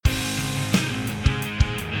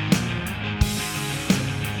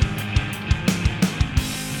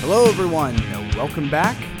Hello, everyone. Welcome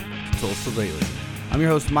back to Tulsa Daily. I'm your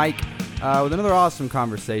host, Mike, with another awesome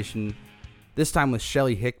conversation, this time with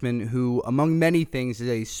Shelly Hickman, who, among many things, is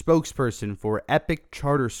a spokesperson for Epic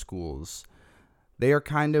Charter Schools. They are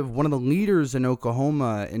kind of one of the leaders in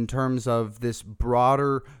Oklahoma in terms of this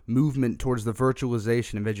broader movement towards the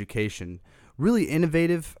virtualization of education. Really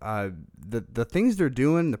innovative. The things they're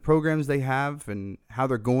doing, the programs they have, and how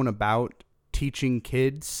they're going about teaching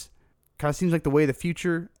kids kind of seems like the way of the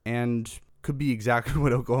future and could be exactly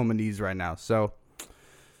what Oklahoma needs right now. So,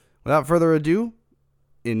 without further ado,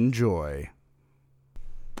 enjoy.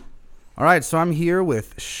 All right, so I'm here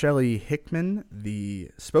with Shelly Hickman,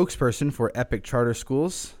 the spokesperson for Epic Charter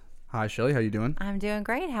Schools. Hi, Shelly. How you doing? I'm doing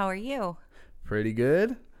great. How are you? Pretty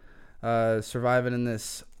good. Surviving in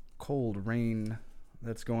this cold rain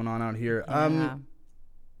that's going on out here. Yeah.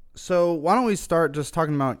 So why don't we start just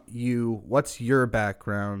talking about you? What's your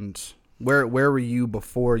background? Where were you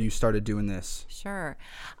before you started doing this? Sure.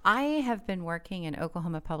 I have been working in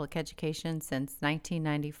Oklahoma public education since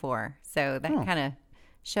 1994. So that kind of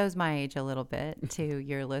shows my age a little bit to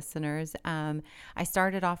your listeners. I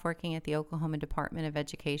started off working at the Oklahoma Department of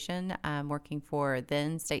Education, working for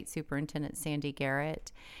then State Superintendent Sandy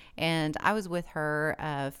Garrett. And I was with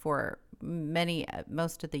her for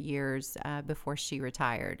most of the years before she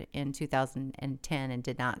retired in 2010 and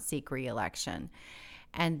did not seek re-election.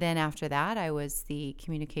 And then after that, I was the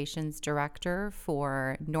communications director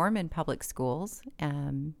for Norman Public Schools,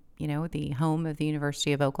 the home of the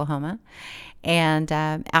University of Oklahoma. And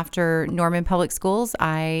after Norman Public Schools,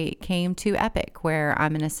 I came to Epic, where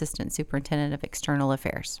I'm an assistant superintendent of external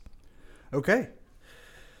affairs. Okay.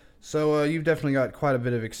 So you've definitely got quite a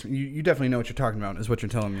bit of you definitely know what you're talking about, is what you're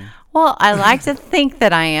telling me. Well, I like to think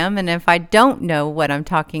that I am, and if I don't know what I'm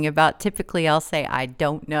talking about, typically I'll say I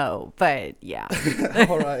don't know. But yeah.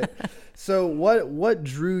 All right. So what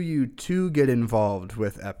drew you to get involved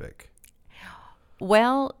with Epic?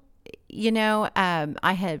 Well,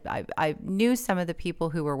 I knew some of the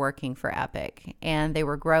people who were working for Epic, and they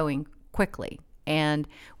were growing quickly. And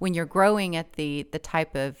when you're growing at the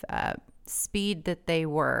type of speed that they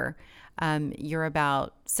were, you're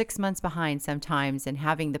about 6 months behind sometimes in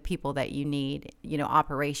having the people that you need,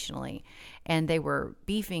 operationally. And they were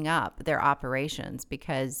beefing up their operations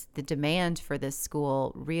because the demand for this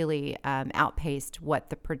school really outpaced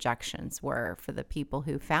what the projections were for the people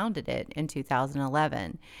who founded it in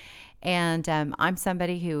 2011. And I'm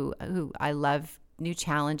somebody who I love new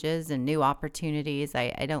challenges and new opportunities.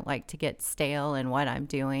 I don't like to get stale in what I'm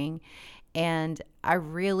doing. And I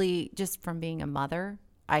really, just from being a mother,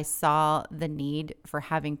 I saw the need for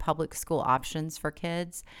having public school options for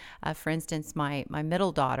kids. For instance, my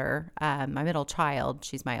middle daughter, my middle child,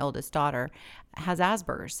 she's my oldest daughter, has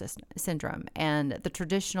Asperger's syndrome. And the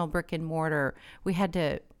traditional brick and mortar, we had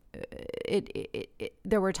to,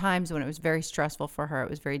 there were times when it was very stressful for her. It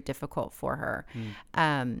was very difficult for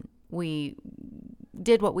her. We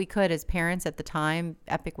did what we could as parents at the time.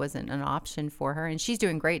 Epic wasn't an option for her, and she's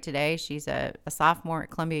doing great today. She's a sophomore at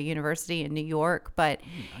Columbia University in New York, but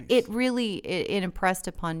nice. It really impressed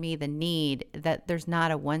upon me the need that there's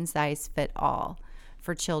not a one-size-fit-all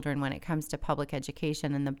for children when it comes to public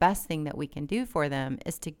education, and the best thing that we can do for them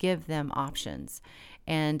is to give them options.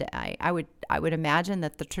 And I would imagine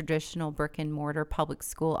that the traditional brick and mortar public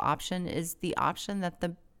school option is the option that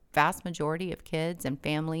the vast majority of kids and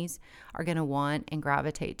families are going to want and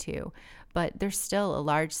gravitate to. But there's still a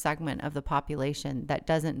large segment of the population that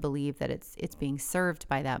doesn't believe that it's being served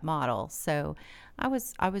by that model. So I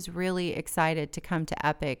was really excited to come to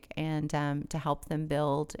Epic and to help them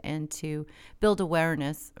build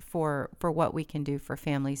awareness for what we can do for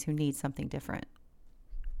families who need something different.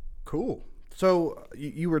 Cool. So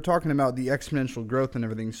you were talking about the exponential growth and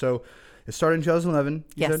everything. So it started in 2011, you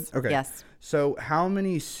yes. said? Okay. Yes. So how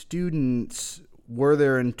many students were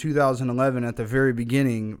there in 2011 at the very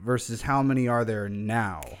beginning versus how many are there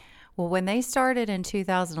now? Well, when they started in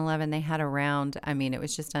 2011, they had around, it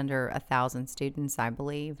was just under 1,000 students, I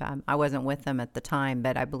believe. I wasn't with them at the time,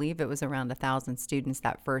 but I believe it was around 1,000 students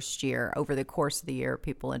that first year. Over the course of the year,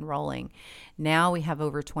 people enrolling. Now we have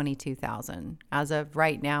over 22,000. As of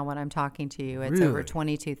right now, when I'm talking to you, it's really? Over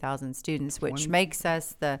 22,000 students, which makes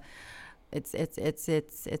us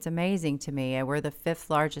it's amazing to me. We're the 5th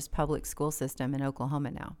largest public school system in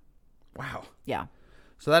Oklahoma now. Wow. Yeah.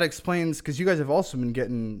 So that explains, because you guys have also been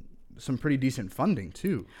getting some pretty decent funding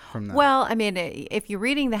too from that. Well, I mean, if you're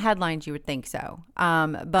reading the headlines, you would think so.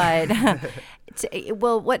 But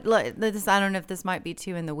this, I don't know if this might be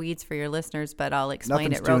too in the weeds for your listeners, but I'll explain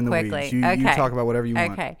Nothing's it real too in the quickly. weeds. You talk about whatever you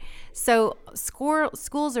want. Okay. So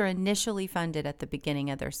schools are initially funded at the beginning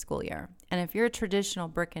of their school year. And if you're a traditional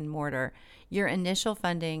brick and mortar, your initial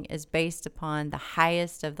funding is based upon the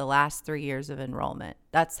highest of the last 3 years of enrollment.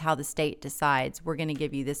 That's how the state decides we're going to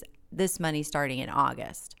give you this money starting in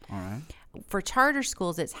August. All right. For charter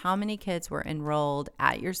schools, it's how many kids were enrolled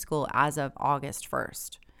at your school as of August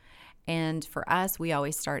 1st. And for us, we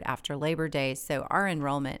always start after Labor Day. So our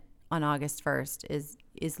enrollment on August 1st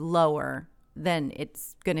is lower than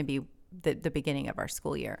it's going to be the beginning of our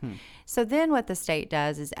school year. So then what the state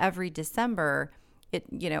does is every December,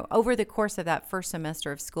 over the course of that first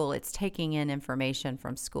semester of school, it's taking in information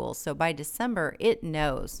from schools. So by December, it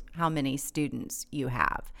knows how many students you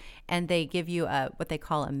have. And they give you what they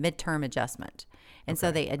call a midterm adjustment. And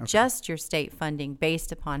so they adjust your state funding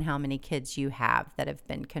based upon how many kids you have that have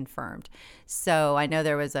been confirmed. So I know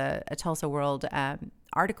there was a Tulsa World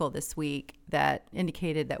article this week that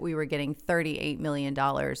indicated that we were getting $38 million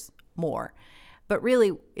more. But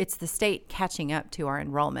really, it's the state catching up to our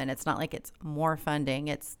enrollment. It's not like it's more funding.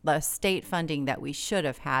 It's the state funding that we should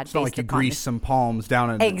have had. It's not like you grease some palms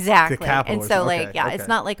down in the Capitol. And so, it's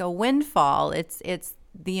not like a windfall. It's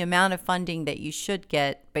the amount of funding that you should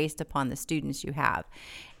get based upon the students you have.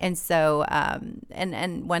 And so,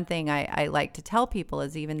 and one thing I like to tell people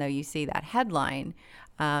is even though you see that headline,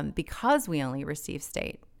 because we only receive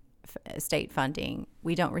state funding,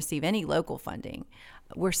 we don't receive any local funding.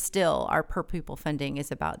 We're still, our per pupil funding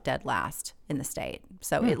is about dead last in the state.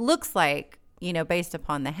 So it looks like, based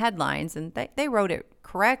upon the headlines, and they wrote it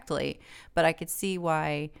correctly, but I could see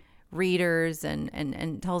why readers and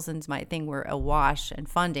Tulsans might think we're awash in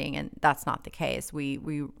funding, and that's not the case. We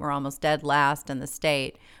were almost dead last in the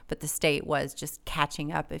state, but the state was just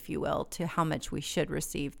catching up, if you will, to how much we should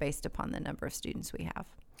receive based upon the number of students we have.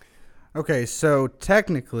 Okay, so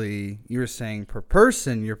technically, you were saying per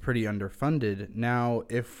person, you're pretty underfunded. Now,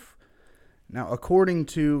 according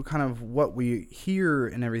to kind of what we hear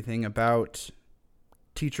and everything about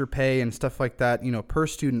teacher pay and stuff like that, per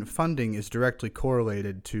student funding is directly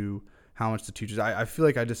correlated to how much the teachers. I feel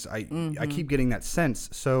like I keep getting that sense.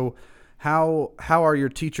 So, how are your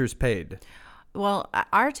teachers paid? Well,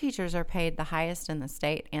 our teachers are paid the highest in the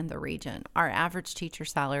state and the region. Our average teacher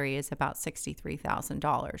salary is about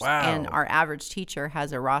 $63,000. Wow. And our average teacher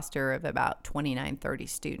has a roster of about 30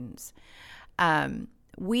 students.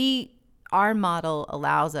 Our model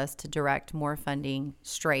allows us to direct more funding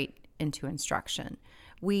straight into instruction.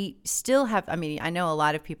 We still have, I know a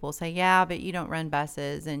lot of people say, yeah, but you don't run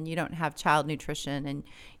buses and you don't have child nutrition and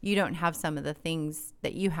you don't have some of the things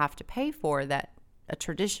that you have to pay for that a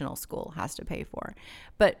traditional school has to pay for.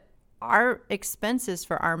 But our expenses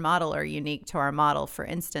for our model are unique to our model. For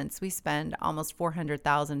instance, we spend almost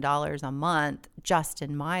 $400,000 a month just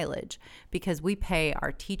in mileage because we pay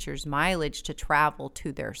our teachers mileage to travel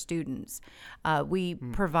to their students. We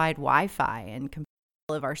provide Wi-Fi and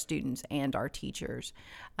all of our students and our teachers.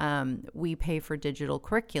 We pay for digital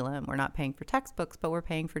curriculum. We're not paying for textbooks, but we're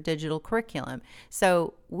paying for digital curriculum.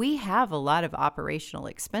 So we have a lot of operational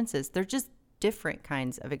expenses. They're just different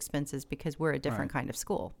kinds of expenses because we're a different kind of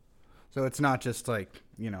school. So it's not just like,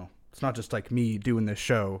 it's not just like me doing this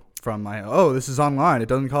show from this is online. It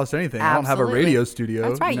doesn't cost anything. Absolutely. I don't have a radio studio.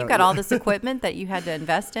 That's right. You've got all this equipment that you had to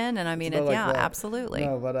invest in. And absolutely.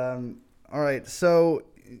 No, but, all right. So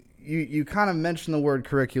you kind of mentioned the word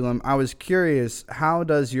curriculum. I was curious, how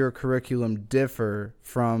does your curriculum differ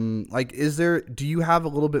from, do you have a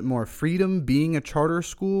little bit more freedom being a charter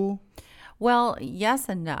school? Well, yes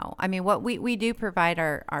and no. What we do provide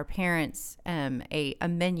our parents a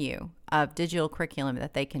menu of digital curriculum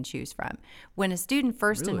that they can choose from. When a student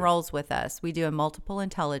first enrolls with us, we do a multiple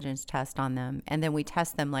intelligence test on them, and then we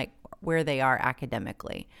test them where they are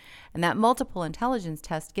academically. And that multiple intelligence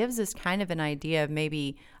test gives us kind of an idea of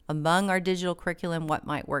maybe among our digital curriculum what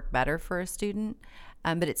might work better for a student.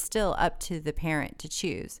 But it's still up to the parent to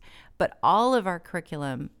choose. But all of our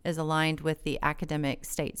curriculum is aligned with the academic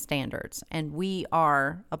state standards, and we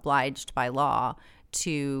are obliged by law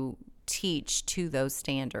to teach to those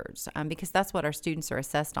standards because that's what our students are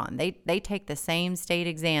assessed on. They take the same state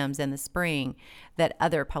exams in the spring that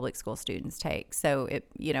other public school students take. So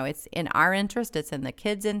it's in our interest, it's in the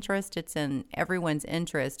kids' interest, it's in everyone's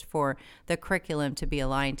interest for the curriculum to be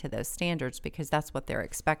aligned to those standards because that's what they're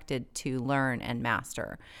expected to learn and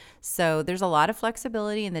master. So there's a lot of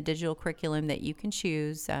flexibility in the digital curriculum that you can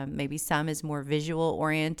choose. Maybe some is more visual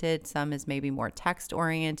oriented, some is maybe more text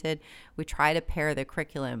oriented. We try to pair the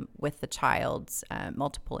curriculum with the child's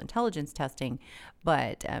multiple intelligence testing,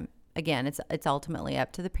 but again, it's ultimately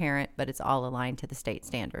up to the parent, but it's all aligned to the state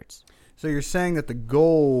standards. So you're saying that the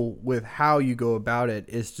goal with how you go about it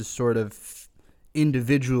is to sort of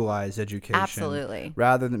individualize education. Absolutely.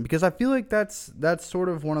 Rather than, because I feel like that's sort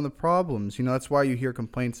of one of the problems. You know, that's why you hear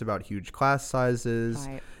complaints about huge class sizes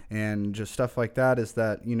and just stuff like that, is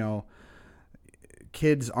that, you know,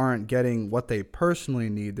 kids aren't getting what they personally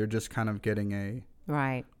need. They're just kind of getting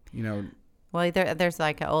a, you know. Well, there's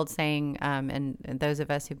like an old saying, and those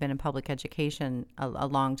of us who've been in public education a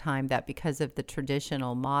long time, that because of the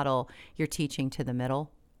traditional model, you're teaching to the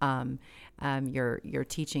middle. You're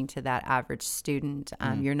teaching to that average student.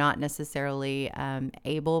 You're not necessarily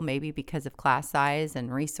able, maybe because of class size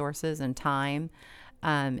and resources and time,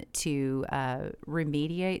 to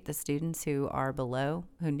remediate the students who are below,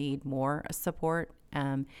 who need more support.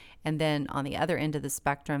 And then on the other end of the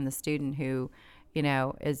spectrum, the student who, you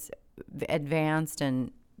know, is advanced and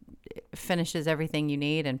finishes everything you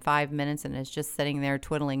need in 5 minutes and is just sitting there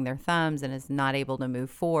twiddling their thumbs and is not able to move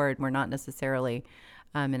forward. We're not necessarily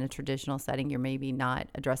in a traditional setting. You're maybe not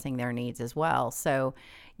addressing their needs as well. So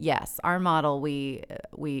yes, our model, we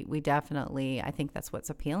definitely, I think that's what's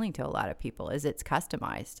appealing to a lot of people, is it's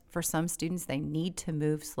customized. For some students, they need to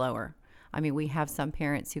move slower. I mean, we have some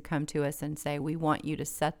parents who come to us and say, we want you to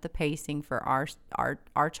set the pacing for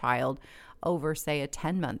our child over, say, a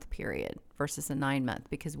 10-month period versus a 9-month,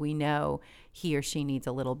 because we know he or she needs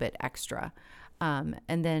a little bit extra. And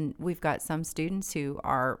then we've got some students who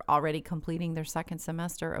are already completing their second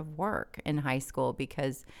semester of work in high school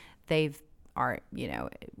because want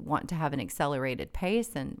to have an accelerated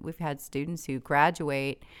pace. And we've had students who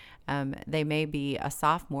graduate, they may be a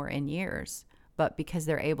sophomore in years, but because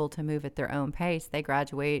they're able to move at their own pace, they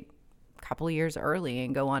graduate couple of years early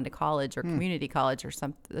and go on to college or community college or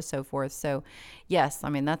so forth. So yes, I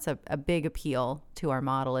mean, that's a big appeal to our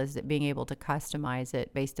model, is that being able to customize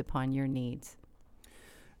it based upon your needs.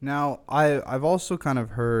 Now, I've also kind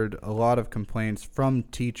of heard a lot of complaints from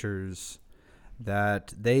teachers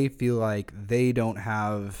that they feel like they don't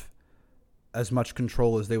have as much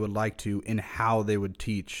control as they would like to in how they would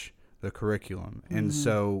teach the curriculum. And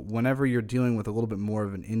so whenever you're dealing with a little bit more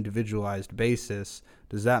of an individualized basis,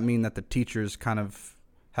 does that mean that the teachers kind of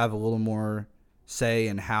have a little more say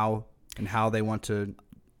in how they want to?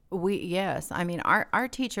 Yes. I mean, our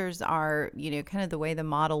teachers are, you know, kind of the way the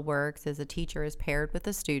model works is a teacher is paired with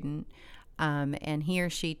a student, and he or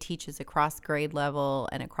she teaches across grade level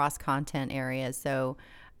and across content areas. So,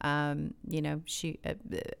 you know,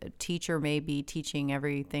 a teacher may be teaching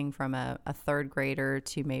everything from a third grader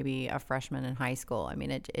to maybe a freshman in high school. I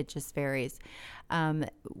mean, it just varies.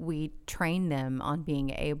 We train them on being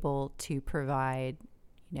able to provide,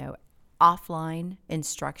 you know, offline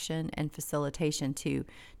instruction and facilitation to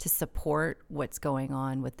support what's going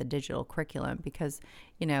on with the digital curriculum, because,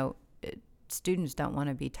 you know, students don't want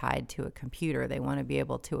to be tied to a computer. They want to be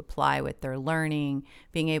able to apply what they're learning,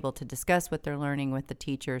 being able to discuss what they're learning with the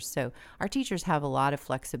teachers. So our teachers have a lot of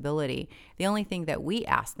flexibility. The only thing that we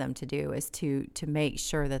ask them to do is to make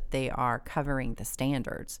sure that they are covering the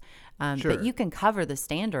standards. Sure. But you can cover the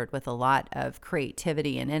standard with a lot of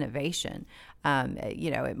creativity and innovation.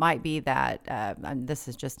 You know, it might be that, this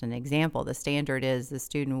is just an example, the standard is the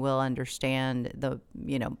student will understand the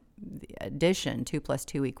addition, 2 +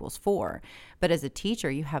 2 = 4. But as a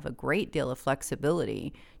teacher, you have a great deal of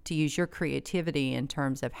flexibility to use your creativity in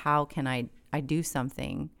terms of how can I do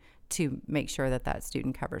something to make sure that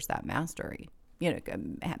student covers that mastery,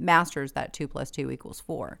 masters that 2 + 2 =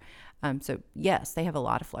 4. So yes, they have a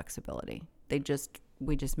lot of flexibility.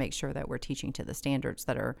 We just make sure that we're teaching to the standards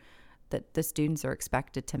that the students are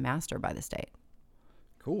expected to master by the state.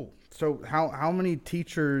 Cool. So how many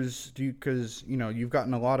teachers do you, because, you know, you've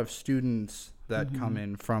gotten a lot of students that come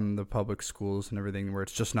in from the public schools and everything where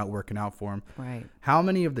it's just not working out for them. Right. How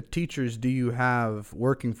many of the teachers do you have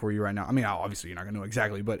working for you right now? I mean, obviously you're not going to know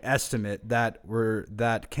exactly, but estimate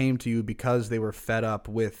that came to you because they were fed up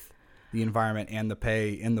with the environment and the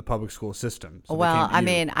pay in the public school system. So well, I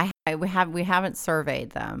mean, we haven't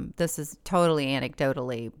surveyed them. This is totally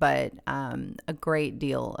anecdotally, but a great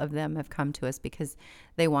deal of them have come to us because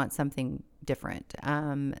they want something different.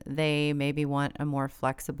 They maybe want a more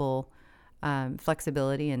flexibility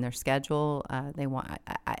in their schedule. They want.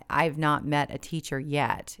 I've not met a teacher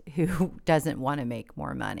yet who doesn't want to make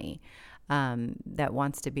more money. That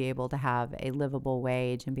wants to be able to have a livable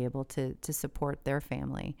wage and be able to support their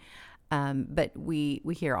family. But we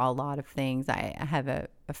hear a lot of things. I have a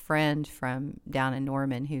friend from down in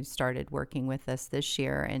Norman who started working with us this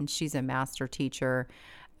year, and she's a master teacher.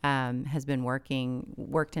 has been worked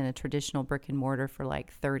in a traditional brick and mortar for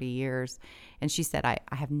like 30 years. And she said, I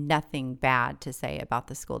have nothing bad to say about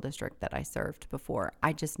the school district that I served before.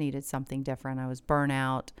 I just needed something different. I was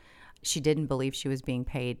burnout. She didn't believe she was being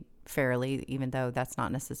paid fairly, even though that's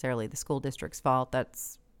not necessarily the school district's fault.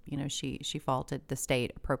 That's, she faulted the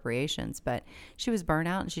state appropriations, but she was burnt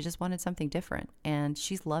out and she just wanted something different, and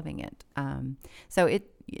she's loving it. So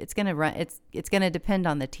it's going to run. It's going to depend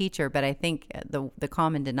on the teacher, but I think the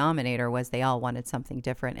common denominator was they all wanted something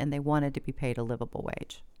different, and they wanted to be paid a livable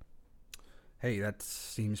wage. Hey, that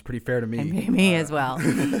seems pretty fair to me. And me as well.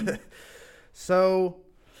 So,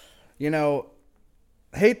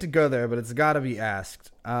 hate to go there, but it's got to be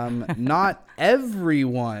asked. Not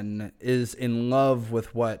everyone is in love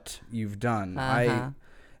with what you've done.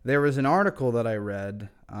 There was an article that I read.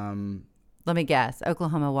 Let me guess.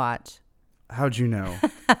 Oklahoma Watch. How'd you know?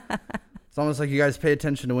 It's almost like you guys pay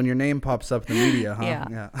attention to when your name pops up in the media, huh?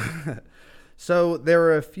 Yeah. So there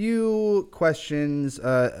were a few questions.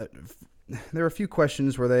 Where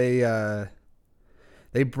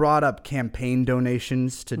they brought up campaign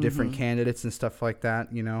donations to different candidates and stuff like that,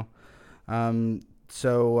 and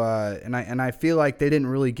I feel like they didn't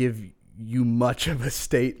really give you much of a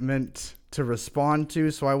statement to respond to.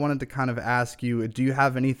 So I wanted to kind of ask you, do you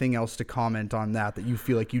have anything else to comment on that you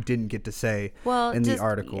feel like you didn't get to say in the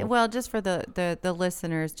article? Well, just for the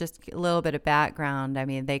listeners, just a little bit of background. I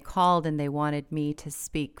mean, they called and they wanted me to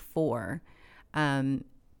speak for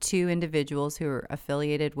two individuals who are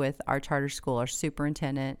affiliated with our charter school, our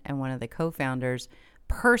superintendent and one of the co-founders,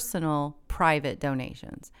 personal private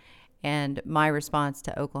donations. And my response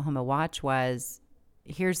to Oklahoma Watch was,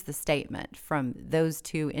 here's the statement from those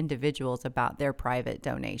two individuals about their private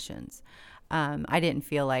donations. I didn't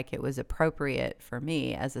feel like it was appropriate for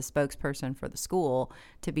me as a spokesperson for the school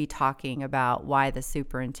to be talking about why the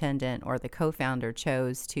superintendent or the co-founder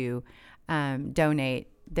chose to donate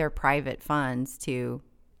their private funds to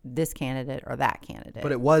this candidate or that candidate.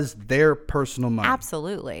 But it was their personal money.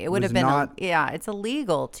 Absolutely. It would have been, it's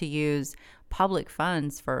illegal to use public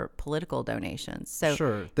funds for political donations. So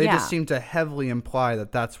sure. They just seem to heavily imply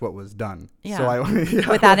that that's what was done. Yeah. So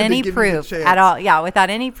without any proof at all. Yeah. Without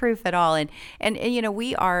any proof at all. And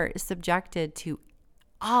we are subjected to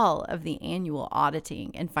all of the annual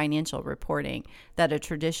auditing and financial reporting that a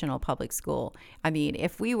traditional public school. I mean,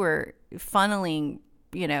 if we were funneling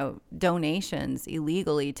donations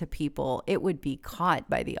illegally to people, it would be caught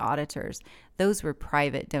by the auditors. Those were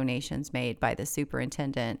private donations made by the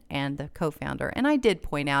superintendent and the co-founder. And I did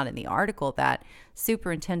point out in the article that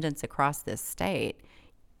superintendents across this state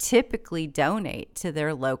typically donate to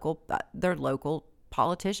their local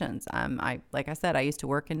politicians. Like I said, I used to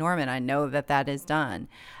work in Norman. I know that is done.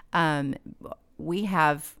 We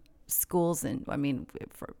have schools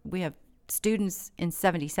we have students in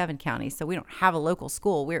 77 counties, so we don't have a local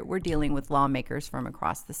school. We're dealing with lawmakers from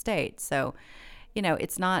across the state. So,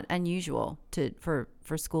 it's not unusual for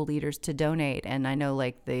school leaders to donate. And I know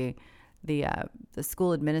like the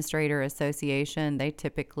School Administrator Association, they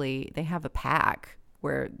have a PAC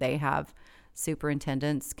where they have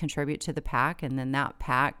superintendents contribute to the PAC, and then that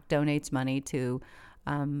PAC donates money to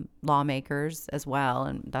lawmakers as well.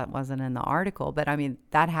 And that wasn't in the article, but I mean,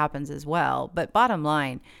 that happens as well. But bottom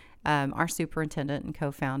line, our superintendent and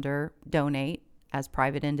co-founder donate as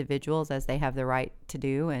private individuals, as they have the right to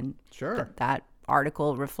do. And sure. That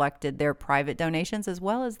article reflected their private donations as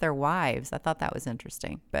well as their wives. I thought that was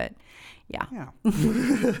interesting, but yeah.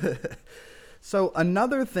 So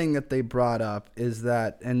another thing that they brought up is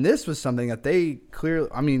that, and this was something that they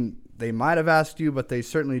clearly, they might have asked you, but they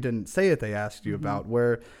certainly didn't say that they asked you about,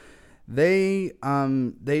 where they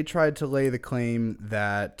tried to lay the claim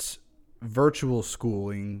that virtual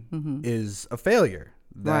schooling is a failure,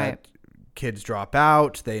 that kids drop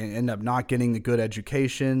out, they end up not getting a good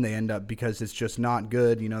education, they end up, because it's just not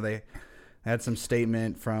good, they had some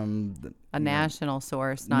statement from a national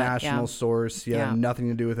source, source, nothing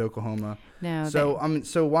to do with Oklahoma. No.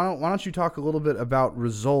 So why don't you talk a little bit about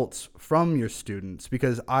results from your students,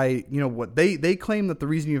 because what they claim that the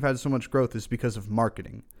reason you've had so much growth is because of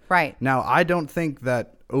marketing. Right. Now, I don't think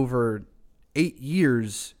that over 8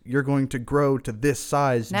 years you're going to grow to this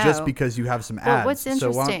size just because you have some ads. What's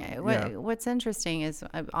interesting? What's interesting is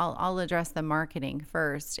I'll address the marketing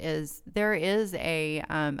first. Is there is a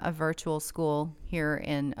virtual school here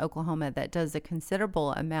in Oklahoma that does a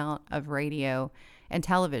considerable amount of radio and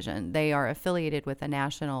television. They are affiliated with a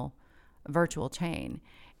national virtual chain,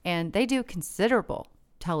 and they do considerable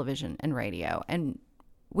television and radio, and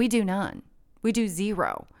we do none. We do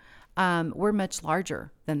zero. We're much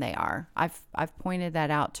larger than they are. I've pointed that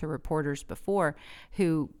out to reporters before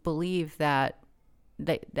who believe that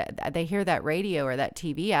they hear that radio or that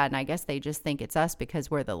TV ad, and I guess they just think it's us because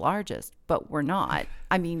we're the largest, but we're not.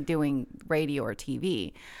 I mean, doing radio or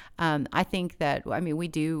TV. I think that, I mean, we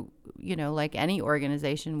do, like any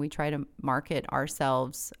organization, we try to market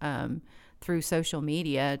ourselves through social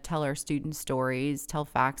media, tell our students stories, tell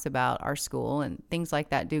facts about our school, and things like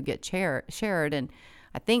that do get shared. And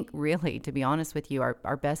I think really, to be honest with you,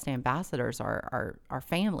 our best ambassadors are our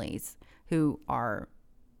families who are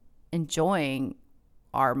enjoying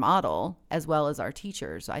our model as well as our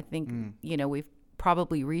teachers. I think, we've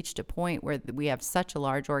probably reached a point where we have such a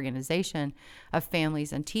large organization of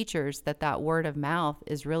families and teachers that word of mouth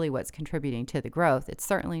is really what's contributing to the growth. It's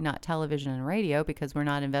certainly not television and radio because we're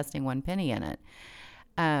not investing one penny in it.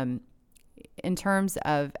 In terms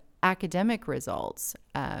of academic results,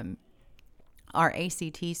 our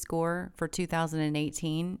ACT score for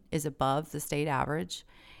 2018 is above the state average.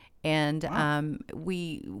 And I'll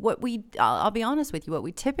be honest with you, what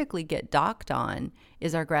we typically get docked on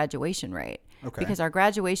is our graduation rate. Okay. Because our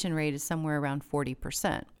graduation rate is somewhere around 40%.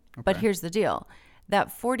 Okay. But here's the deal. That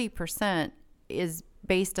 40% is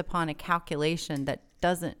based upon a calculation that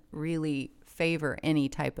doesn't really favor any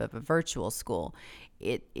type of a virtual school.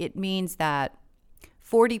 It means that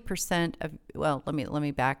 40% of, well, let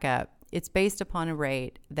me back up. It's based upon a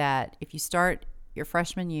rate that if you start your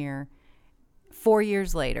freshman year, 4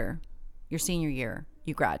 years later, your senior year,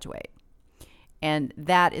 you graduate. And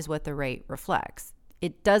that is what the rate reflects.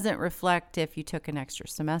 It doesn't reflect if you took an extra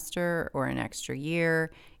semester or an extra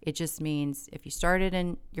year. It just means if you started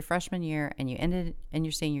in your freshman year and you ended in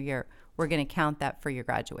your senior year, we're going to count that for your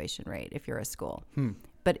graduation rate if you're a school.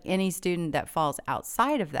 But any student that falls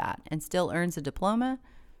outside of that and still earns a diploma,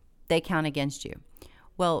 they count against you.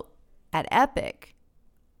 Well, at Epic,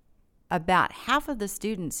 about half of the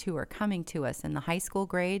students who are coming to us in the high school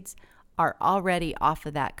grades are already off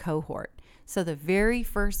of that cohort. So the very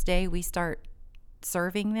first day we start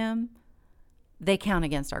serving them, they count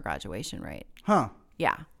against our graduation rate. Huh.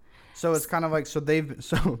 Yeah. So it's kind of like, so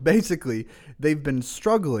basically they've been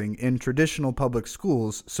struggling in traditional public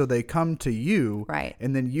schools, so they come to you, right?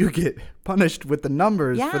 And then you get punished with the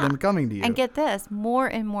numbers for them coming to you. And get this, more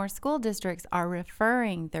and more school districts are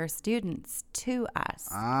referring their students to us.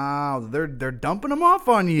 They're dumping them off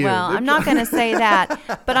on you. Well, I'm not going to say that,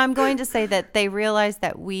 but I'm going to say that they realize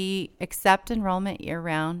that we accept enrollment year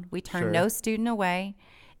round. We turn no student away.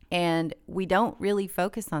 And we don't really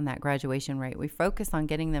focus on that graduation rate. We focus on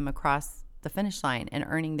getting them across the finish line and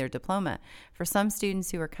earning their diploma. For some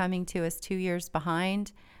students who are coming to us 2 years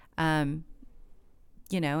behind, and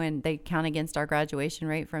they count against our graduation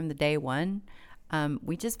rate from the day one,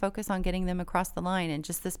 we just focus on getting them across the line. And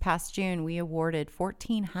just this past June, we awarded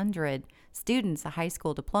 1,400 students a high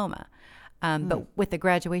school diploma. But with a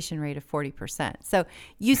graduation rate of 40%. So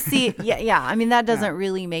you see, I mean, that doesn't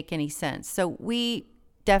really make any sense. So we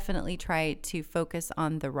definitely try to focus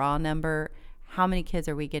on the raw number. How many kids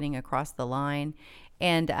are we getting across the line?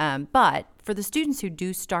 And but for the students who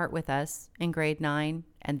do start with us in grade 9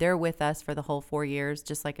 and they're with us for the whole 4 years,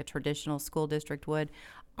 just like a traditional school district would,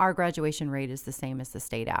 our graduation rate is the same as the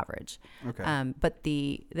state average. Okay. But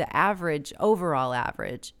the overall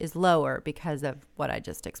average is lower because of what I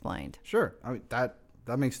just explained. Sure. I mean, that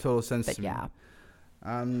makes total sense to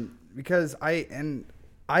me. Because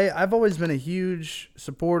I've always been a huge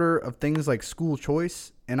supporter of things like school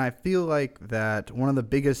choice, and I feel like that one of the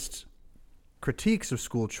biggest critiques of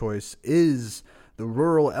school choice is the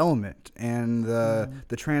rural element and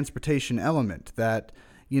the transportation element, that,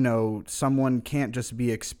 someone can't just be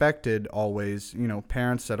expected always,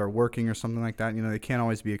 parents that are working or something like that, they can't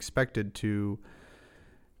always be expected to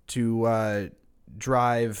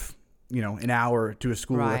drive, an hour to a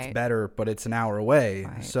school that's better, but it's an hour away.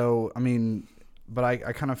 Right. So, I mean, but I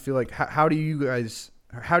kind of feel like, how do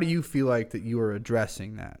you feel like that you are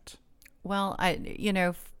addressing that? Well,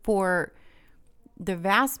 for the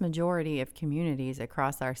vast majority of communities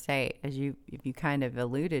across our state, if you kind of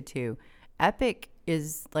alluded to, Epic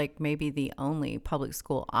is like maybe the only public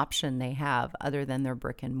school option they have other than their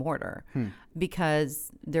brick and mortar,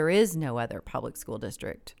 because there is no other public school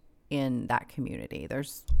district in that community.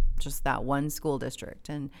 There's just that one school district,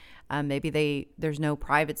 and maybe there's no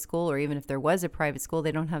private school, or even if there was a private school,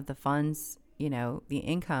 they don't have the funds, the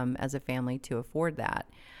income as a family to afford that.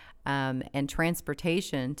 And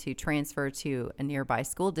transportation to transfer to a nearby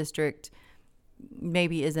school district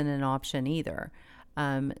maybe isn't an option either.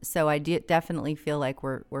 So I definitely feel like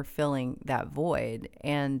we're filling that void.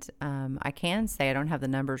 And I can say, I don't have the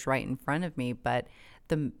numbers right in front of me, but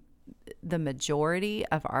the majority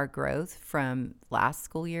of our growth from last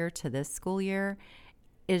school year to this school year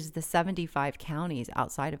is the 75 counties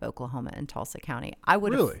outside of Oklahoma and Tulsa County. I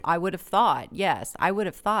would have thought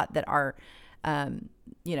that our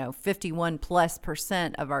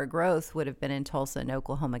 51+% of our growth would have been in Tulsa and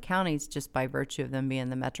Oklahoma counties just by virtue of them being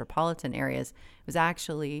the metropolitan areas. It was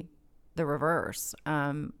actually the reverse.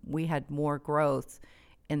 We had more growth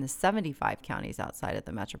in the 75 counties outside of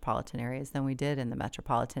the metropolitan areas than we did in the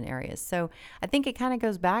metropolitan areas. So I think it kind of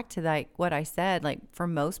goes back to like what I said, like for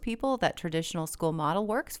most people, that traditional school model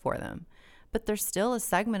works for them, but there's still a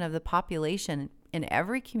segment of the population in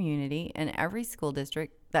every community and every school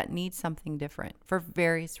district that needs something different for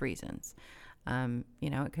various reasons.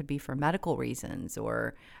 It could be for medical reasons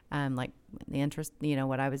or like the interest,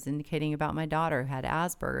 what I was indicating about my daughter who had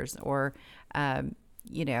Asperger's or,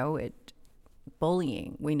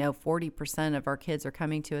 bullying. We know 40% of our kids are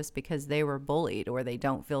coming to us because they were bullied or they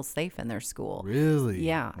don't feel safe in their school. Really?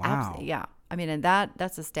 Yeah. Wow. Yeah. I mean, and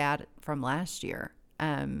that's a stat from last year,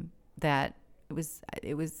 that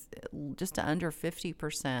it was just under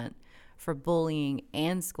 50% for bullying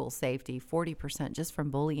and school safety, 40% just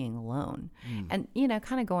from bullying alone. And,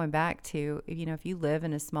 kind of going back to, if you live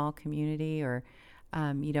in a small community or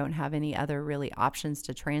you don't have any other really options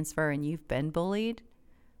to transfer and you've been bullied,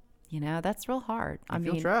 that's real hard. I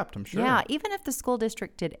feel trapped, I'm sure. Yeah, even if the school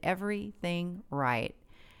district did everything right,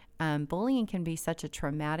 bullying can be such a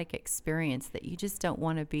traumatic experience that you just don't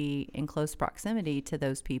want to be in close proximity to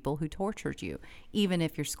those people who tortured you, even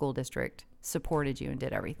if your school district supported you and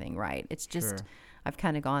did everything right. It's just, sure. I've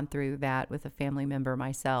kind of gone through that with a family member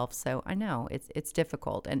myself, so I know it's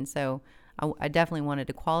difficult. And so I definitely wanted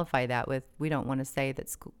to qualify that with, we don't want to say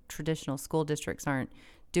that traditional school districts aren't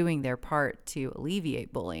doing their part to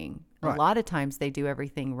alleviate bullying. Right. A lot of times they do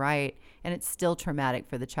everything right, and it's still traumatic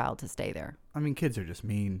for the child to stay there. I mean, kids are just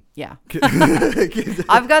mean. Yeah.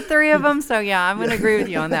 I've got 3 of them, so yeah, I'm going to agree with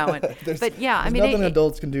you on that one. But yeah, I mean, nothing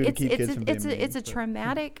adults can do to keep kids from being mean.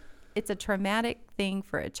 It's a traumatic thing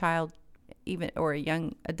for a child, even or a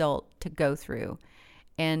young adult, to go through.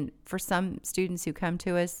 And for some students who come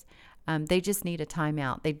to us, they just need a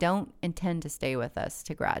timeout. They don't intend to stay with us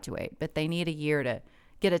to graduate, but they need a year to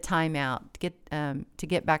get a timeout, to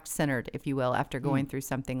get back centered, if you will, after going through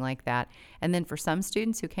something like that. And then for some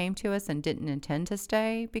students who came to us and didn't intend to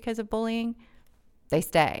stay because of bullying, they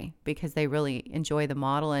stay because they really enjoy the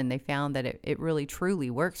model and they found that it really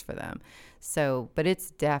truly works for them. So, but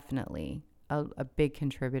it's definitely a big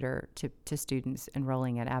contributor to students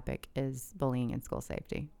enrolling at EPIC is bullying and school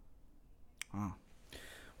safety. Wow.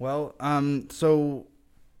 Well, so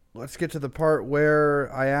let's get to the part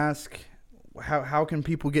where I ask, how can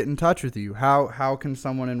people get in touch with you? How can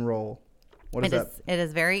someone enroll? What is that? It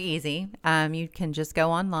is very easy. You can just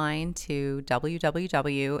go online to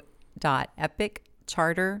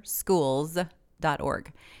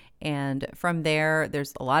www.epiccharterschools.org. And from there,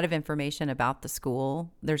 there's a lot of information about the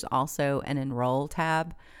school. There's also an enroll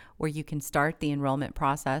tab where you can start the enrollment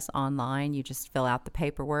process online. You just fill out the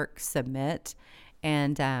paperwork, submit,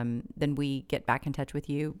 and then we get back in touch with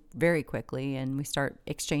you very quickly, and we start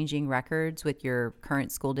exchanging records with your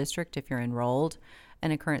current school district if you're enrolled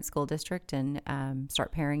in a current school district, and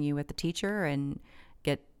start pairing you with the teacher and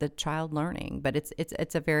get the child learning. But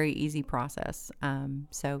it's a very easy process.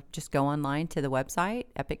 So just go online to the website,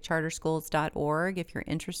 epiccharterschools.org, if you're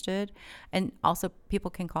interested. And also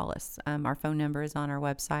people can call us. Our phone number is on our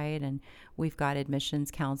website, and we've got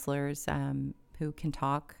admissions counselors who can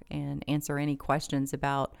talk and answer any questions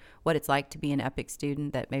about what it's like to be an EPIC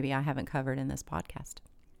student that maybe I haven't covered in this podcast.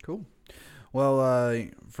 Cool. Well,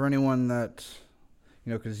 for anyone that,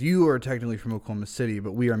 because you are technically from Oklahoma City,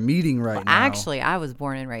 but we are meeting now. Actually, I was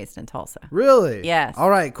born and raised in Tulsa. Really? Yes. All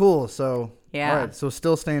right, cool. So, yeah. All right, so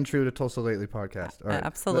still staying true to Tulsa Lately podcast. All right.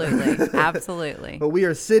 Absolutely. Absolutely. But we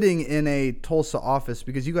are sitting in a Tulsa office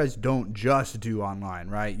because you guys don't just do online,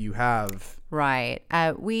 right? You have... Right.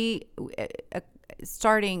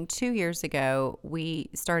 Starting 2 years ago, we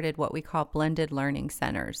started what we call blended learning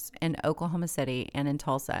centers in Oklahoma City and in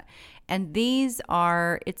Tulsa. And these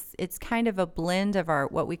are, it's kind of a blend of our,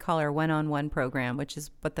 what we call our one-on-one program, which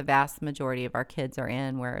is what the vast majority of our kids are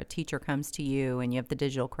in, where a teacher comes to you and you have the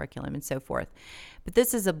digital curriculum and so forth. But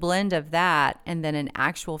this is a blend of that and then an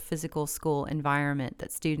actual physical school environment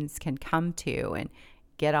that students can come to and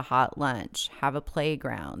get a hot lunch, have a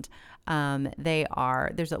playground. We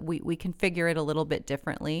configure it a little bit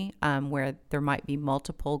differently, where there might be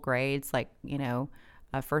multiple grades, like,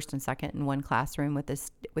 first and second in one classroom with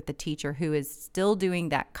the teacher who is still doing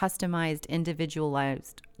that customized,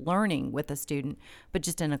 individualized learning with a student, but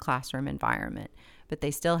just in a classroom environment. But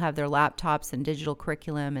they still have their laptops and digital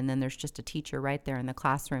curriculum, and then there's just a teacher right there in the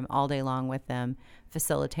classroom all day long with them,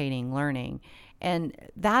 facilitating learning. And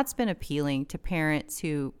that's been appealing to parents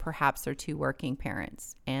who perhaps are two working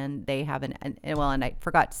parents, and they have and I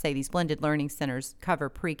forgot to say, these blended learning centers cover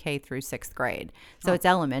pre-K through sixth grade, so it's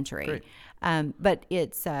elementary. But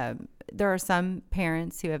it's there are some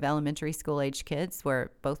parents who have elementary school age kids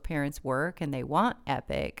where both parents work and they want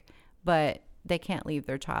EPIC, but they can't leave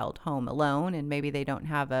their child home alone, and maybe they don't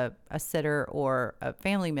have a sitter or a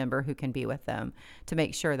family member who can be with them to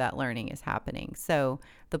make sure that learning is happening. So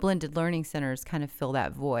the blended learning centers kind of fill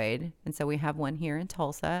that void. And so we have one here in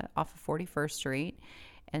Tulsa off of 41st Street.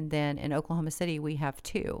 And then in Oklahoma City, we have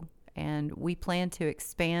two. And we plan to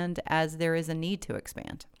expand as there is a need to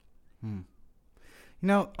expand. You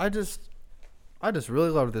know, I just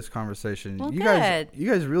really loved this conversation. Well, you good.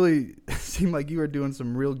 guys really seem like you are doing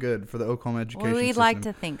some real good for the Oklahoma education We'd system. like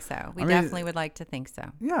to think so. We definitely would like to think so.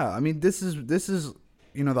 Yeah, I mean, this is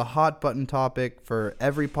the hot button topic for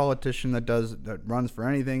every politician that runs for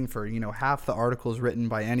anything. For half the articles written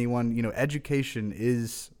by anyone. Education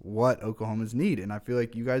is what Oklahomans need, and I feel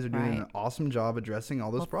like you guys are doing an awesome job addressing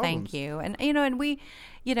all those problems. Thank you. And and we,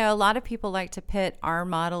 a lot of people like to pit our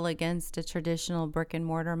model against a traditional brick and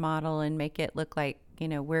mortar model and make it look like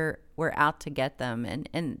we're out to get them,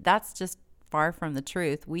 and that's just far from the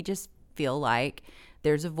truth. We just feel like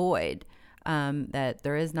there's a void. That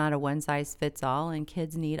there is not a one size fits all, and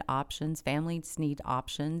kids need options, families need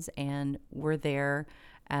options, and we're there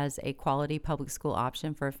as a quality public school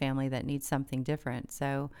option for a family that needs something different.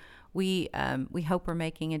 So we hope we're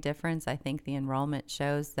making a difference. I think the enrollment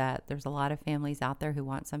shows that there's a lot of families out there who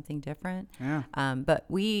want something different. Yeah. But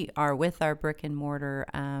we are with our brick and mortar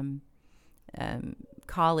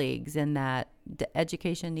colleagues in that the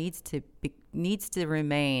education needs to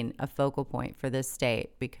remain a focal point for this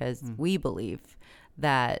state, because we believe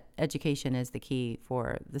that education is the key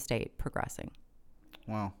for the state progressing.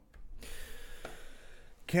 Wow.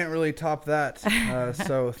 Can't really top that.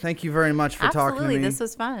 So thank you very much for talking to me. Absolutely. This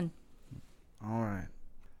was fun. All right.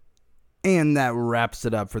 And that wraps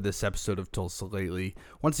it up for this episode of Tulsa Lately.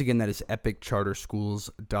 Once again, that is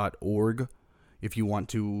epiccharterschools.org. If you want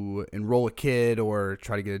to enroll a kid or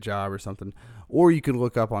try to get a job or something. Or you could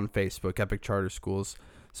look up on Facebook, Epic Charter Schools.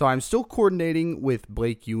 So I'm still coordinating with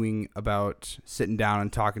Blake Ewing about sitting down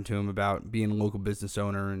and talking to him about being a local business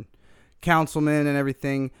owner and councilman and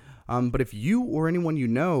everything. But if you or anyone you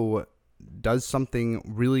know does something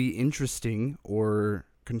really interesting or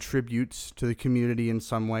contributes to the community in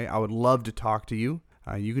some way, I would love to talk to you.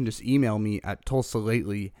 You can just email me at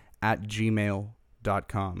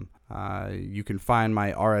tulsalately@gmail.com. You can find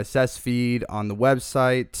my RSS feed on the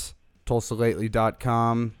website,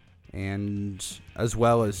 tulsalately.com, and as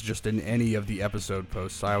well as just in any of the episode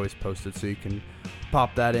posts. I always post it so you can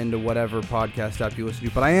pop that into whatever podcast app you listen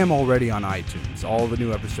to. But I am already on iTunes. All the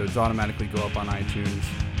new episodes automatically go up on iTunes,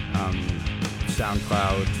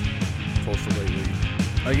 SoundCloud, Tulsa Lately.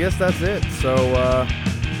 I guess that's it. So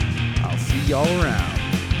I'll see y'all around.